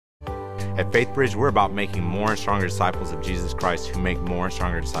At Faithbridge, we're about making more and stronger disciples of Jesus Christ who make more and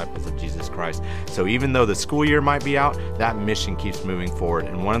stronger disciples of Jesus Christ. So even though the school year might be out, that mission keeps moving forward.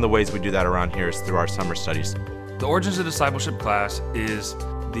 And one of the ways we do that around here is through our summer studies. The Origins of Discipleship class is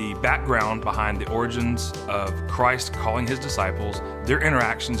the background behind the origins of Christ calling his disciples, their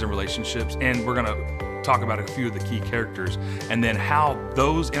interactions and relationships, and we're going to talk about a few of the key characters, and then how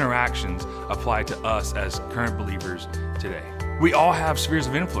those interactions apply to us as current believers today. We all have spheres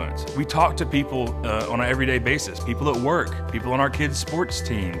of influence. We talk to people on an everyday basis, people at work, people on our kids' sports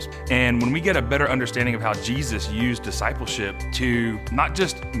teams. And when we get a better understanding of how Jesus used discipleship to not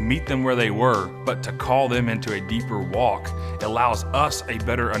just meet them where they were, but to call them into a deeper walk, it allows us a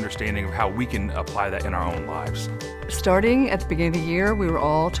better understanding of how we can apply that in our own lives. Starting at the beginning of the year, we were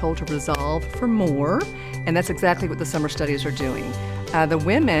all told to resolve for more, and that's exactly what the summer studies are doing. The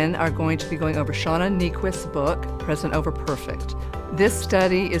women are going to be going over Shauna Niequist's book, Present Over Perfect. This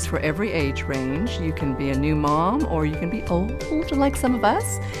study is for every age range. You can be a new mom or you can be old like some of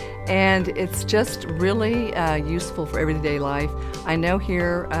us. And it's just really useful for everyday life. I know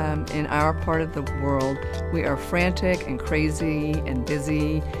here in our part of the world, we are frantic and crazy and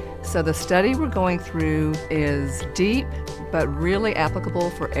busy. So the study we're going through is deep, but really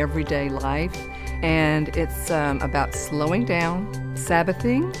applicable for everyday life. And it's about slowing down,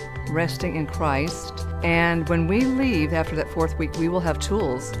 Sabbathing, resting in Christ. And when we leave after that 4th week, we will have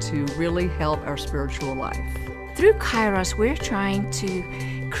tools to really help our spiritual life. Through Kairos, we're trying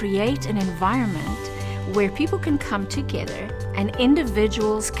to create an environment where people can come together and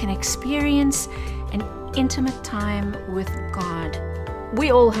individuals can experience an intimate time with God. We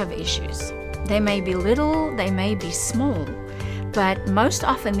all have issues. They may be little, they may be small, but most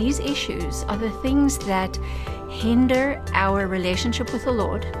often these issues are the things that hinder our relationship with the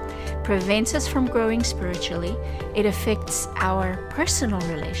Lord, prevents us from growing spiritually. It affects our personal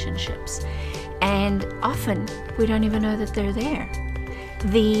relationships, and often we don't even know that they're there.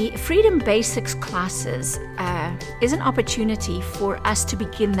 The Freedom Basics classes is an opportunity for us to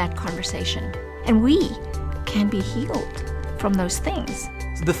begin that conversation, and we can be healed from those things.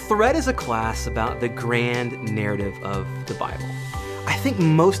 The Thread is a class about the grand narrative of the Bible. I think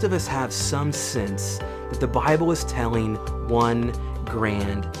most of us have some sense that the Bible is telling one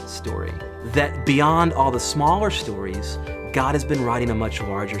grand story. That beyond all the smaller stories, God has been writing a much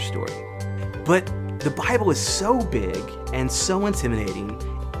larger story. But the Bible is so big and so intimidating,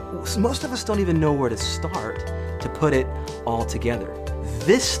 most of us don't even know where to start to put it all together.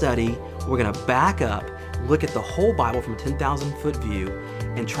 This study, we're gonna back up, look at the whole Bible from a 10,000-foot view,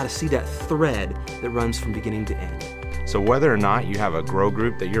 and try to see that thread that runs from beginning to end. So whether or not you have a grow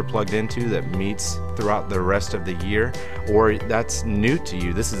group that you're plugged into that meets throughout the rest of the year, or that's new to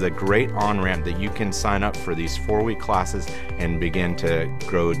you, this is a great on-ramp that you can sign up for these 4-week classes and begin to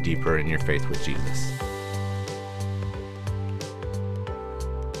grow deeper in your faith with Jesus.